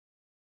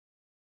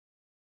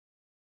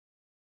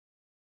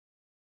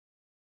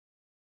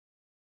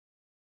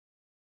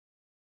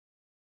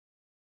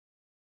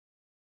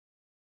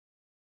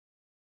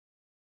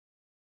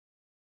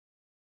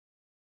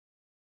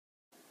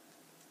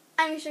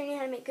I'm showing you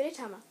how to make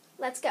Gudetama.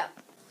 Let's go.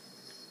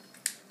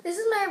 This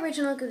is my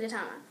original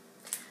Gudetama.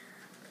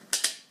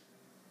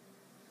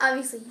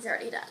 Obviously, he's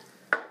already done.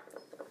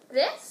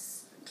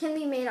 This can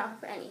be made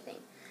off of anything.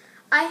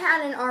 I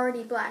had an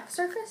already black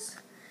surface,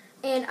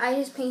 and I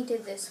just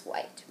painted this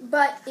white.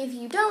 But if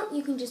you don't,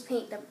 you can just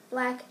paint the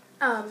black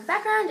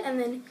background and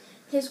then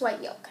his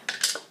white yolk.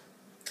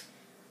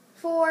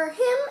 For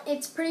him,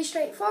 it's pretty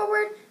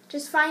straightforward.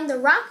 Just find the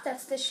rock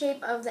that's the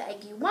shape of the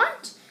egg you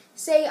want.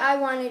 Say I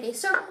wanted a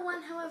circle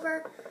one,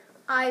 however,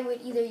 I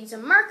would either use a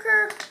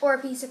marker or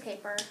a piece of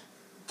paper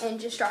and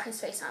just draw his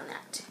face on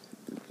that.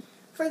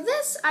 For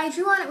this, I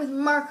drew on it with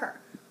marker,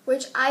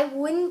 which I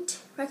wouldn't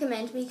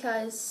recommend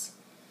because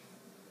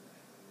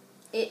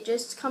it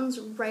just comes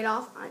right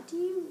off onto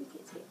you. You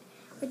can't see it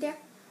right there.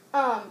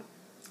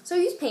 So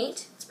use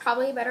paint. It's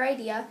probably a better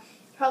idea.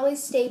 It'll probably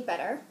stay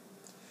better.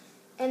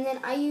 And then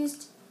I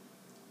used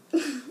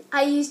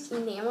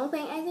enamel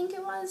paint, I think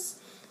it was.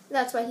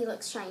 That's why he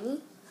looks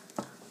shiny.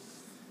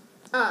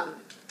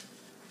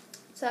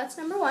 So that's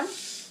number one.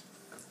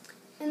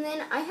 And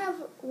then I have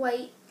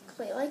white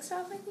clay-like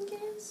stuff, I think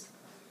it is.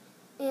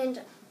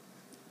 And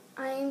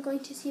I am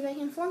going to see if I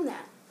can form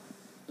that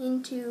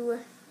into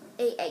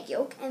a egg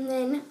yolk. And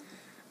then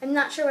I'm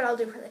not sure what I'll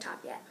do for the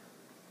top yet.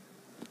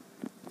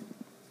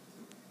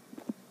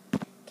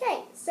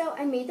 Okay, so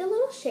I made the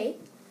little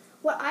shape.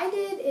 What I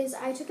did is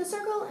I took a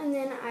circle and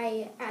then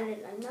I added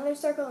another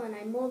circle and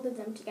I molded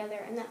them together,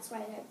 and that's why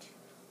I have 2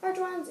 large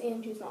ones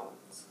and 2 small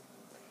ones.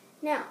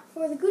 Now,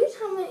 for the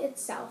Gudetama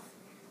itself,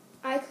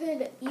 I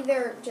could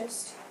either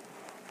just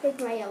take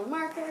my yellow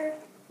marker,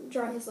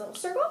 draw his little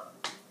circle,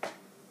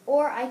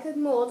 or I could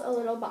mold a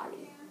little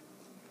body.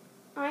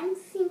 I'm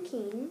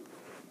thinking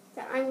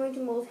that I'm going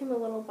to mold him a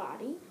little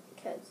body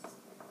because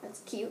that's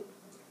cute,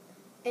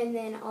 and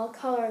then I'll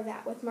color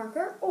that with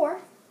marker,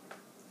 or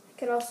I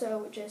could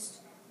also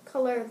just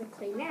color the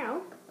clay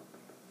now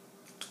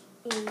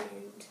and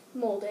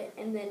mold it,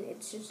 and then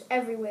it's just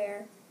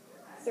everywhere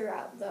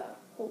throughout the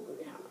whole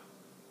Gudetama.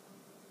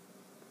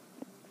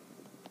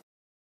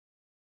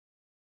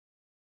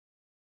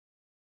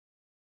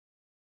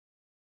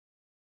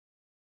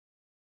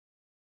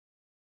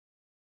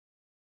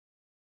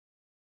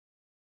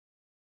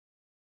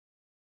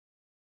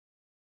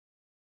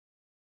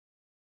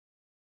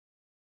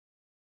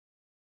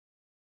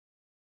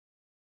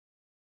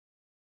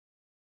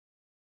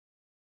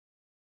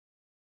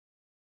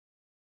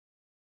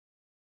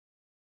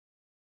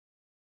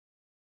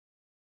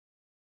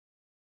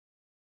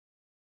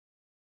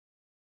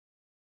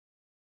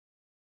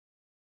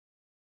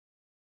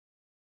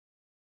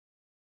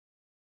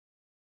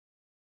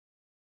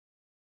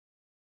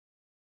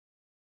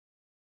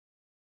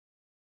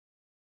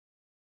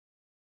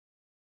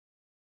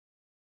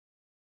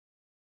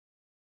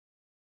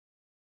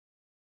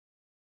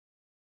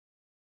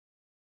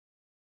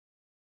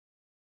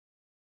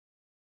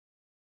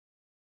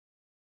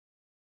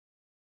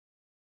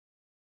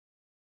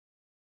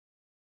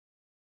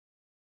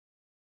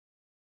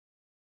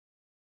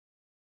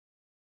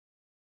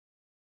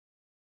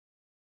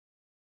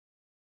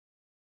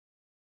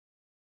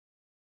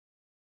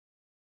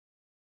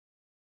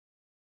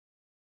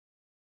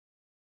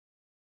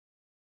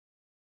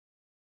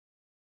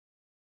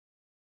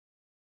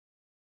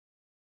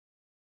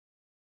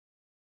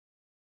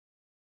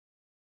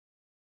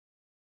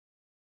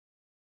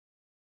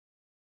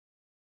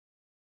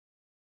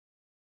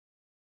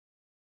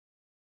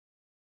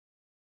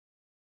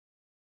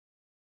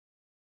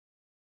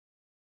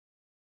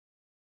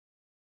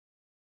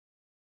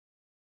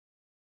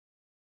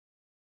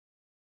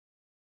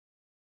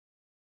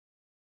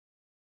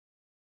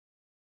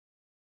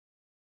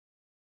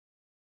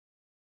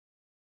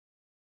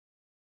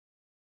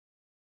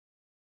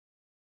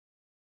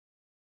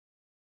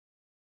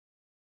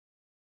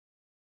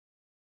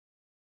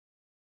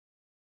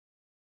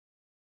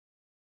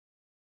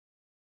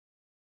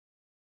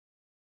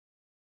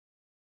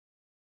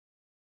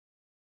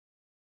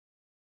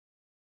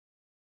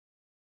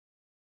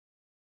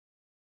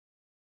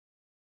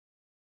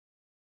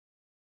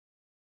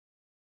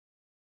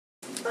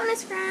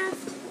 Bonus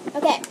craft.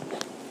 Okay,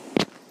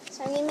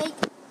 so I'm going to make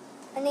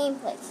a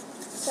nameplate.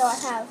 So I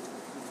have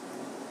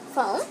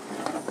foam,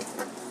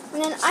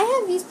 and then I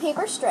have these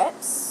paper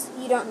strips.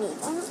 You don't need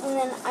them. And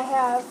then I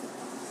have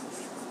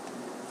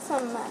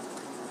some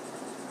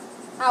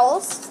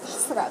owls.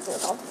 I forgot what they're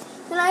called.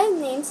 Then I have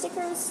name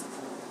stickers.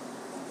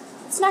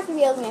 It's not going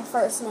to be able to be my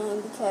first name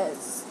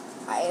because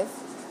I have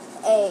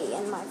A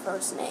in my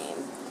first name.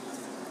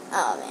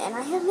 And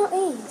I have no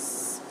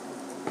A's.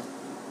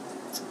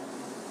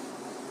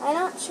 I'm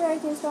not sure I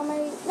can spell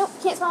my... Nope,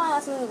 can't spell my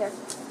last name either.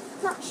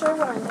 Not sure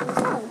what I'm going to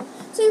spell.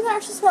 So you can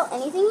actually spell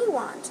anything you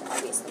want,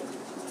 obviously,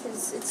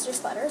 because it's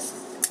just letters.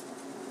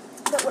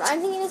 But what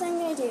I'm thinking is I'm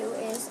going to do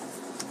is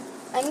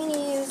I'm going to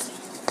use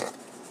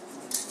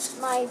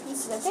my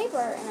pieces of paper,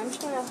 and I'm just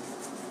going to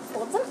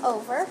fold them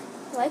over,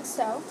 like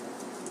so.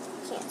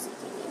 Can't see,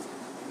 can you?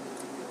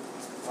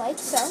 Like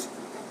so.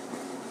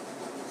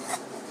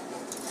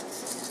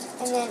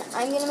 And then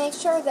I'm going to make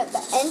sure that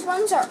the end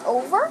ones are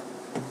over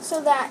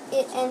so that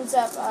it ends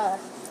up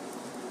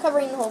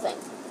covering the whole thing.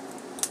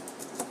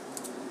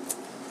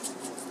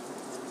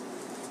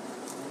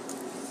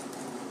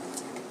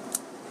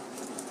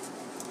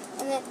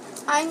 And then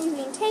I'm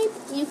using tape.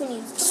 You can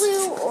use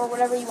glue or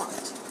whatever you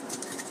want.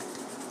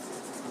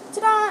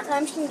 Ta-da! And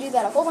I'm just going to do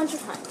that a whole bunch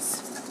of times.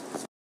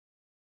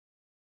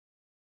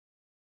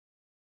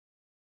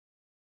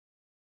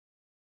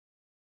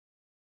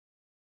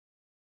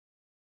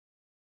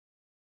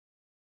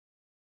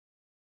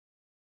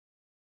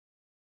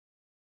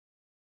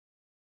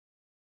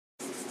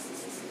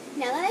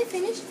 Now that I've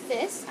finished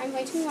this, I'm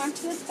going to move on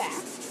to the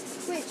back,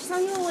 which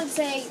some people would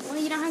say,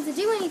 well, you don't have to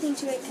do anything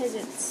to it because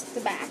it's the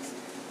back.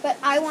 But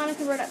I want to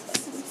cover it up with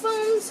some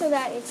foam so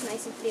that it's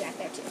nice and pretty back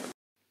there too.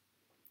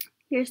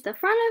 Here's the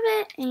front of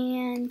it,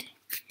 and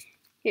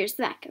here's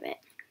the back of it.